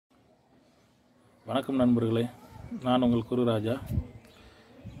வணக்கம் நண்பர்களே, நான் உங்கள் குருராஜா.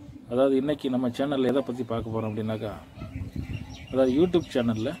 அதாவது இன்றைக்கி நம்ம சேனலில் எதை பற்றி பார்க்க போகிறோம் அப்படின்னாக்கா, அதாவது யூடியூப்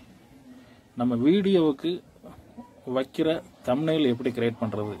சேனலில் நம்ம வீடியோவுக்கு வைக்கிற தம்ப்நெயில் எப்படி கிரியேட்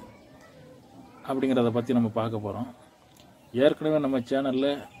பண்ணுறது அப்படிங்கிறத பற்றி நம்ம பார்க்க போகிறோம். ஏற்கனவே நம்ம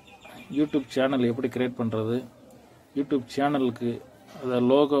சேனலில் யூடியூப் சேனல் எப்படி கிரியேட் பண்ணுறது, யூடியூப் சேனலுக்கு அதாவது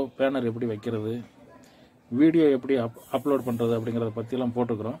லோகோ பேனர் எப்படி வைக்கிறது, வீடியோ எப்படி அப்லோட் பண்ணுறது அப்படிங்கிறத பற்றிலாம்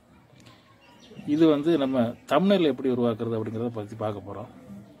போட்டுக்கிறோம். இது நம்ம தம்ப்நெயில் எப்படி உருவாக்குறது அப்படிங்கிறத பற்றி பார்க்க போகிறோம்.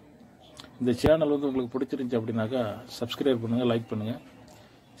 இந்த சேனல் உங்களுக்கு பிடிச்சிருந்துச்சி அப்படின்னாக்கா சப்ஸ்கிரைப் பண்ணுங்கள், லைக் பண்ணுங்கள்,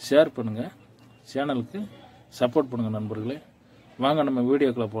 ஷேர் பண்ணுங்கள், சேனலுக்கு சப்போர்ட் பண்ணுங்கள் நண்பர்களே. வாங்க நம்ம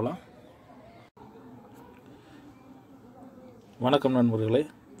வீடியோக்குள்ளே போகலாம். வணக்கம் நண்பர்களே,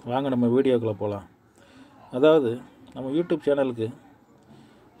 வாங்க நம்ம வீடியோக்குள்ளே போகலாம். அதாவது நம்ம யூடியூப் சேனலுக்கு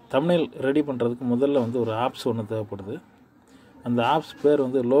தம்ப்நெயில் ரெடி பண்ணுறதுக்கு முதல்ல ஒரு ஆப்ஸ் ஒன்று தேவைப்படுது. அந்த ஆப்ஸ் பேர்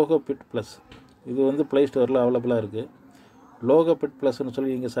லோகோ பிட் ப்ளஸ். இது ப்ளே ஸ்டோரில் அவைலபிளாக இருக்குது. லோகோ பிட் ப்ளஸ்ன்னு சொல்லி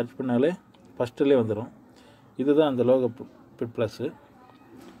நீங்கள் சர்ச் பண்ணாலே ஃபஸ்ட்டிலே வந்துடும். இதுதான் அந்த லோகோ பிட் ப்ளஸ்ஸு.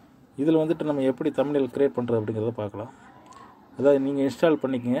 இதில் நம்ம எப்படி தம்ப்நெயில் க்ரியேட் பண்ணுறது அப்படிங்கிறத பார்க்கலாம். அதாவது நீங்கள் இன்ஸ்டால்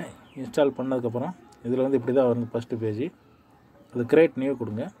பண்ணிக்கோங்க. இன்ஸ்டால் பண்ணதுக்கப்புறம் இதில் இப்படி தான் வரும் ஃபஸ்ட்டு பேஜ். அது கிரியேட் நியூ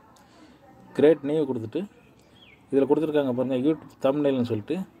கொடுங்க. கிரியேட் நியூ கொடுத்துட்டு இதில் கொடுத்துருக்காங்க பாருங்கள், யூடியூப் தம்ப்நெயில்னு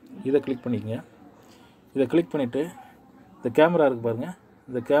சொல்லிட்டு இதை கிளிக் பண்ணிக்கோங்க. இதை கிளிக் பண்ணிவிட்டு இந்த கேமரா இருக்குது பாருங்கள்,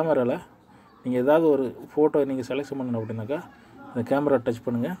 இந்த கேமராவில் நீங்கள் ஏதாவது ஒரு ஃபோட்டோ நீங்கள் செலக்ஷன் பண்ணணும் அப்படின்னாக்கா இந்த கேமரா டச்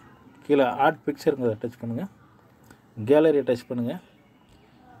பண்ணுங்கள். கீழே ஆட் பிக்சருங்கிறத டச் பண்ணுங்கள். கேலரியை டச் பண்ணுங்கள்.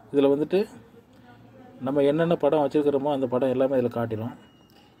 இதில் நம்ம என்னென்ன படம் வச்சுருக்கிறோமோ அந்த படம் எல்லாமே இதில் காட்டிடும்.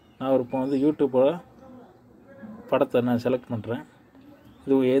 நான் இப்போ யூடியூப்போட படத்தை நான் செலக்ட் பண்ணுறேன்.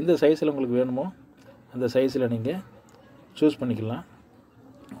 இது எந்த சைஸில் உங்களுக்கு வேணுமோ அந்த சைஸில் நீங்கள் சூஸ் பண்ணிக்கலாம்.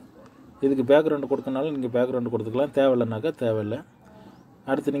 இதுக்கு பேக்ரவுண்டு கொடுத்தனாலும் நீங்கள் பேக்ரவுண்டு கொடுத்துக்கலாம், தேவையில்லைனாக்கா தேவையில்லை.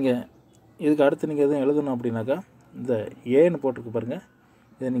 அடுத்து நீங்கள் எதுவும் எழுதணும் அப்படின்னாக்கா இந்த ஏன்னு போட்டிருக்கு பாருங்கள்,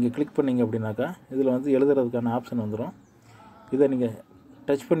 இதை நீங்கள் கிளிக் பண்ணிங்க அப்படின்னாக்கா இதில் எழுதுறதுக்கான ஆப்ஷன் வந்துடும். இதை நீங்கள்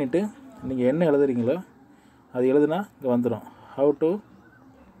டச் பண்ணிவிட்டு நீங்கள் என்ன எழுதுறீங்களோ அது எழுதுனா இங்கே வந்துடும். ஹவு டு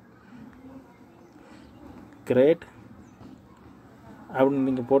கிரியேட் அப்படின்னு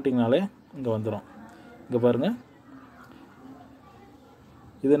நீங்கள் போட்டிங்கனாலே இங்கே வந்துடும். இங்கே பாருங்கள்,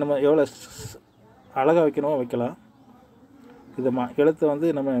 இது நம்ம எவ்வளோ அழகாக வைக்கணுமோ வைக்கலாம். இதை எழுத்தை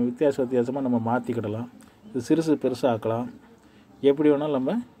நம்ம வித்தியாசமாக நம்ம மாற்றிக்கிடலாம். இது சிறுசு பெருசாக ஆக்கலாம். எப்படி வேணாலும்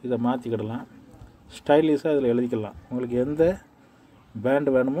நம்ம இதை மாற்றிக்கிடலாம். ஸ்டைலிஷாக இதில் எழுதிக்கலாம். உங்களுக்கு எந்த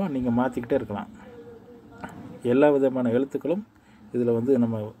பேண்டு வேணுமோ நீங்கள் மாற்றிக்கிட்டே இருக்கலாம். எல்லா விதமான எழுத்துக்களும் இதில்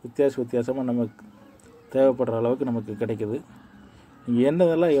நம்ம வித்தியாசமாக நமக்கு தேவைப்படுற அளவுக்கு நமக்கு கிடைக்குது. நீங்கள்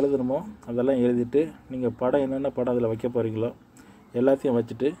என்னதெல்லாம் எழுதணுமோ அதெல்லாம் எழுதிட்டு நீங்கள் படம் என்னென்ன படம் அதில் வைக்க போகிறீங்களோ எல்லாத்தையும்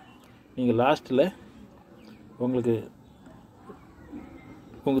வச்சுட்டு நீங்கள் லாஸ்ட்டில்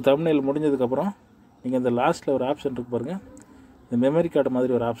உங்கள் தம்ப்நெயில் முடிஞ்சதுக்கப்புறம் நீங்கள் இந்த லாஸ்ட்டில் ஒரு ஆப்ஷன் இருக்குது பாருங்கள், இந்த மெமரி கார்டு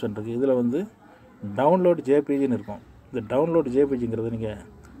மாதிரி ஒரு ஆப்ஷன் இருக்குது. இதில் டவுன்லோட் ஜேபிஜின்னு இருக்கும். இந்த டவுன்லோட் ஜேபிஜிங்கிறத நீங்கள்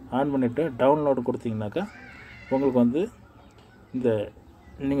ஆன் பண்ணிவிட்டு டவுன்லோடு கொடுத்தீங்கன்னாக்கா உங்களுக்கு இந்த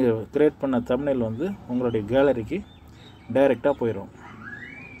நீங்கள் க்ரியேட் பண்ண தம்ப்நெயில் உங்களுடைய கேலரிக்கு டைரெக்டாக போயிடும்.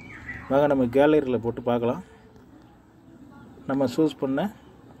 வாங்க நம்ம கேலரியில் போட்டு பார்க்கலாம். நம்ம சூஸ் பண்ண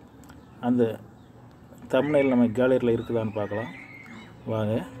அந்த தம்ப்நெயில் நம்ம கேலரியில் இருக்குதான்னு பார்க்கலாம்.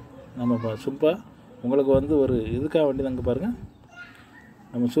 வாங்க நம்ம சும்மா உங்களுக்கு ஒரு இதுக்காக வேண்டி அங்கே பாருங்கள்,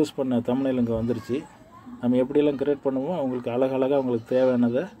 நம்ம சூஸ் பண்ண தம்ப்நெயில் இங்கே வந்துருச்சு. நம்ம எப்படியெல்லாம் கிரியேட் பண்ணுவோமோ உங்களுக்கு அழகழகாக உங்களுக்கு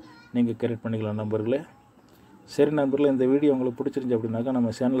தேவையானதை நீங்கள் கிரியேட் பண்ணிக்கலாம் நண்பர்களே. சரி நண்பர்களே, இந்த வீடியோ உங்களுக்கு பிடிச்சிருந்துச்சி அப்படின்னாக்கா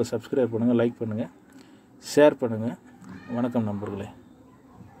நம்ம சேனலை சப்ஸ்கிரைப் பண்ணுங்கள், லைக் பண்ணுங்கள், ஷேர் பண்ணுங்கள். வணக்கம் நண்பர்களே.